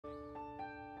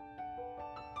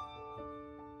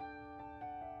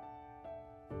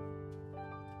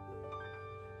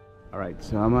Alright,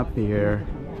 so I'm up here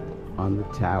on the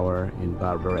tower in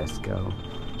Barbaresco,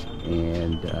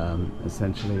 and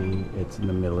essentially it's in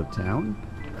the middle of town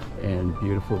and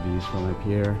beautiful views from up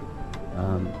here.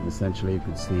 Essentially you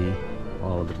can see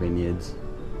all of the vineyards.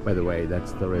 By the way,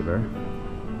 that's the river,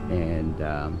 and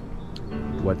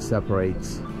what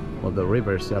separates, well, the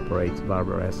river separates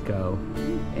Barbaresco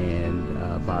and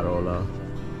Barolo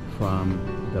from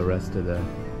the rest of the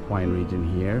wine region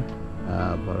here.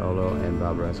 Barolo and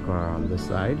Barbaresco are on this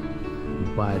side,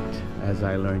 but as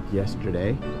I learned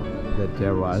yesterday, the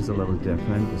terroir is a little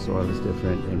different. The soil is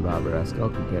different in Barbaresco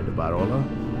compared to Barolo.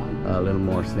 A little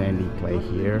more sandy clay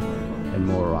here and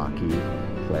more rocky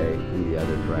clay in the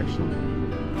other direction.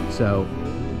 So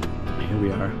here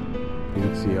we are. You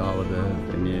can see all of the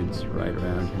vineyards right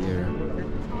around here,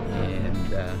 and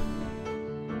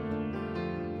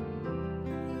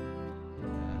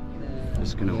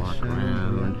just gonna walk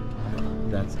around.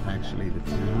 That's actually the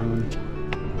town,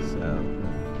 so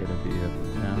get a view of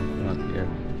the town from up here.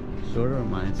 Sort of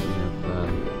reminds me of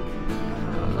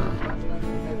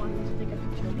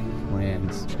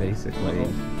France, basically,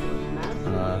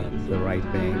 the right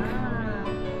bank,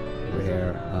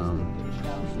 where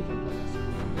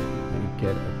you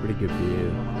get a pretty good view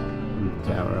from the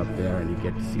tower up there, and you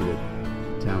get to see the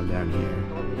town down here.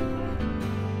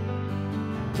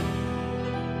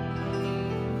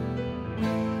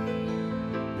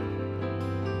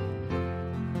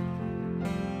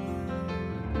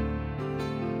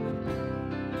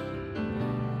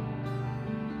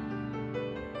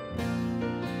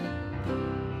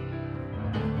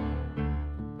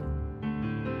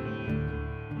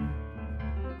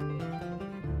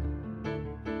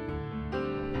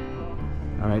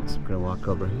 Alright, so I'm going to walk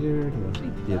over here to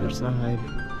the other side.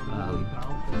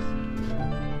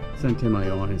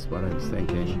 Saint-Emilion is what I was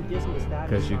thinking,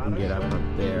 because you can get up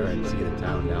there and see the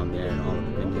town down there and all of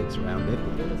the vineyards around it.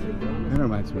 Kind of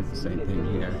reminds me of the same thing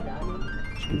here.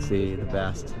 You can see the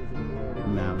vast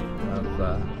amount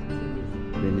of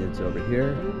vineyards over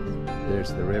here.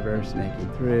 There's the river snaking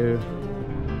through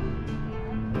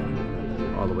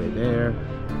all the way there.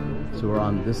 So we're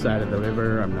on this side of the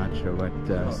river. I'm not sure what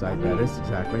side that is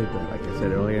exactly, but like I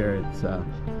said earlier, it's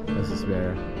this is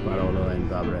where Barolo and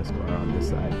Barbaresco are on this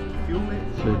side.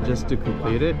 So just to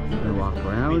complete it, I'm gonna walk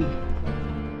around.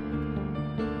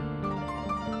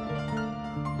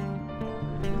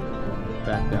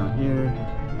 Back down here,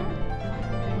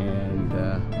 and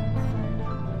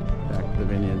back to the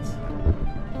vineyards.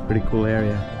 Pretty cool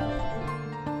area.